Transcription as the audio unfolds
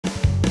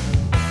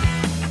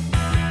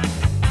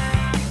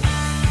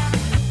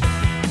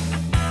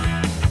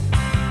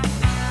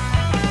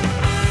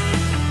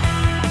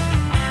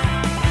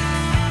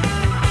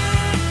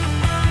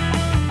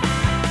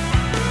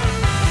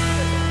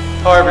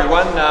Hi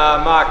everyone,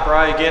 Mark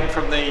Bray again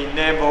from the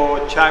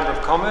Nambour Chamber of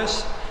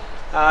Commerce.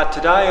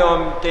 Today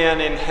I'm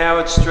down in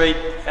Howard Street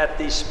at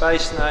the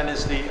space known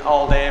as the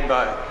Old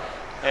Ambo,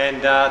 and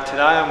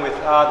today I'm with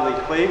Ardley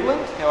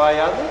Cleveland. How are you,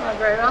 Ardley? I'm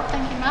very well,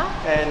 thank you, Mark.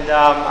 And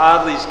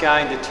Ardley's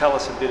going to tell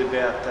us a bit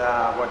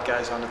about what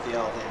goes on at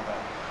the Old Ambo.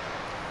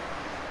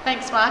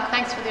 Thanks, Mark.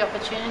 Thanks for the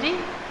opportunity.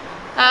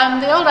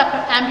 The old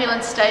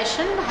ambulance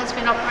station has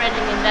been operating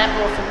in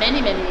Nambour for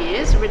many, many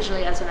years,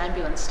 originally as an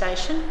ambulance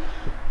station,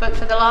 but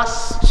for the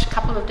last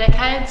couple of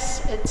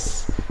decades,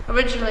 its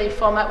originally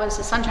format was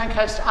the Sunshine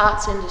Coast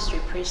Arts Industry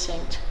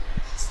Precinct.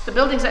 The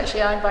building's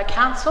actually owned by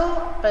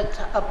council,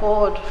 but a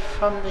board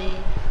from the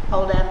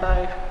old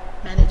Ambo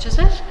manages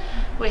it.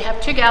 We have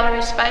 2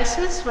 gallery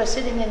spaces. We're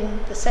sitting in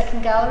the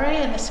second gallery,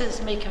 and this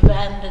is Mika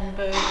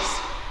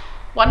Vandenberg's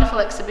wonderful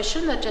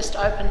exhibition that just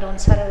opened on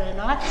Saturday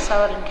night,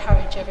 so I'd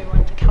encourage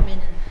everyone to come in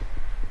and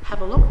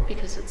have a look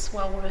because it's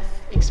well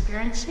worth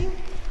experiencing.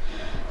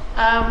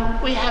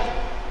 We have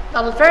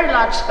a very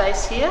large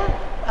space here.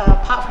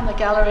 Apart from the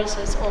galleries,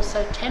 there's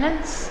also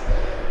tenants.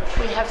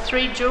 We have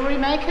 3 jewellery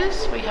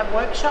makers. We have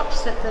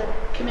workshops that the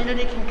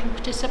community can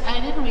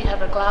participate in. We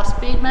have a glass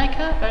bead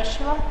maker,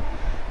 Ursula,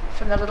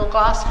 from the Little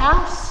Glass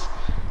House.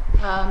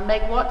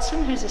 Meg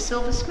Watson, who's a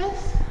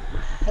silversmith,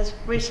 has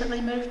recently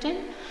moved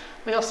in.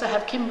 We also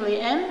have Kimberly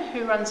M,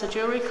 who runs a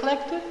jewellery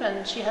collective,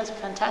 and she has a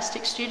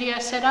fantastic studio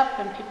set up,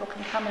 and people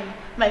can come and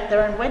make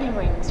their own wedding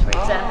rings, for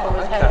example.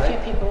 We've had a few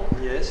people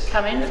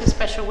come in for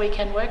special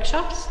weekend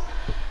workshops.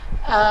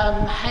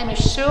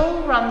 Hamish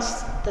Sewell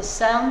runs the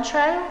Sound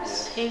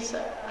Trails. He's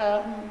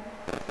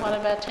one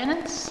of our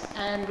tenants,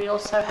 and we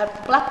also have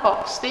the Black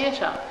Box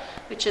Theatre,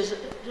 which is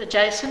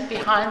adjacent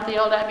behind the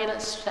old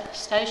ambulance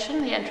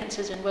station. The entrance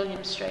is in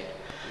William Street.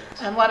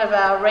 And one of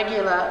our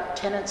regular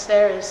tenants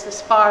there is the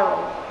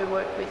Spiral, who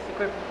work with a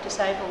group of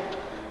disabled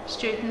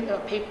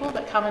people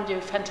that come and do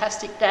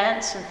fantastic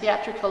dance and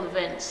theatrical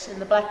events in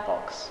the Black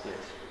Box. Yes.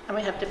 And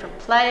we have different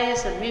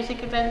plays and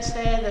music events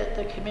there that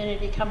the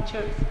community come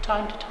to from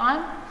time to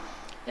time.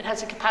 It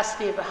has a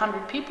capacity of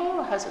 100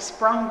 people, it has a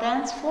sprung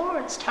dance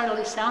floor, it's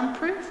totally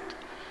soundproofed.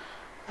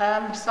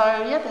 So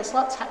yeah, there's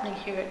lots happening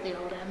here at the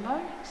Old Ambo.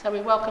 So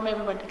we welcome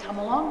everyone to come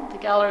along. The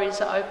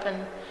galleries are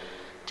open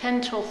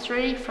 10 till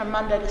 3 from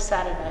Monday to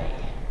Saturday.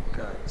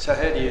 Great. So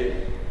how do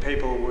you, have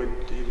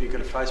you got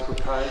a Facebook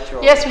page?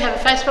 Or? Yes, we have a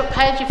Facebook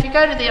page. If you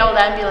go to the Old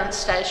Ambulance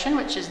Station,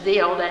 which is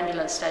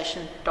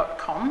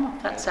theoldambulancestation.com,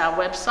 that's our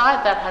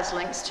website. That has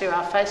links to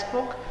our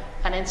Facebook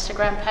and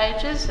Instagram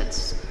pages.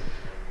 It's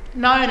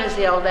known as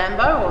the Old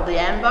Ambo, or the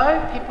Ambo,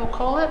 people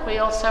call it. We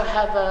also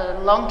have a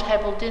long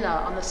table dinner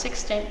on the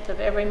 16th of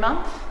every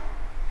month.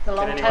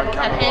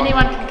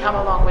 Anyone can come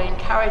along. We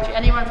encourage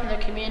anyone from the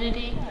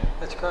community.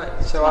 That's great.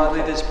 So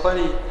Ardley, there's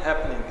plenty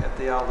happening at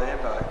the Old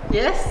Ambo.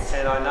 Yes.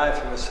 And I know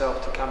for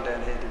myself to come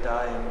down here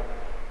today and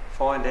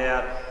find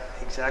out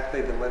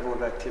exactly the level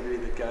of activity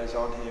that goes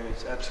on here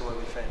is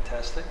absolutely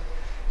fantastic.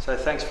 So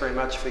thanks very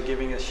much for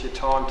giving us your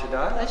time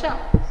today. Pleasure.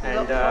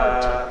 And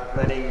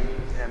letting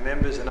our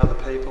members and other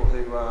people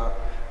who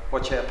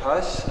watch our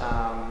posts,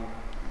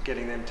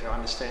 getting them to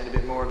understand a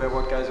bit more about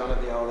what goes on at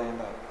the Old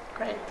Ambo.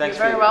 Great. Thanks.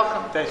 You're very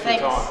welcome. Thanks for your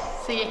time.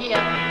 See you here.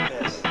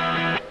 Yes.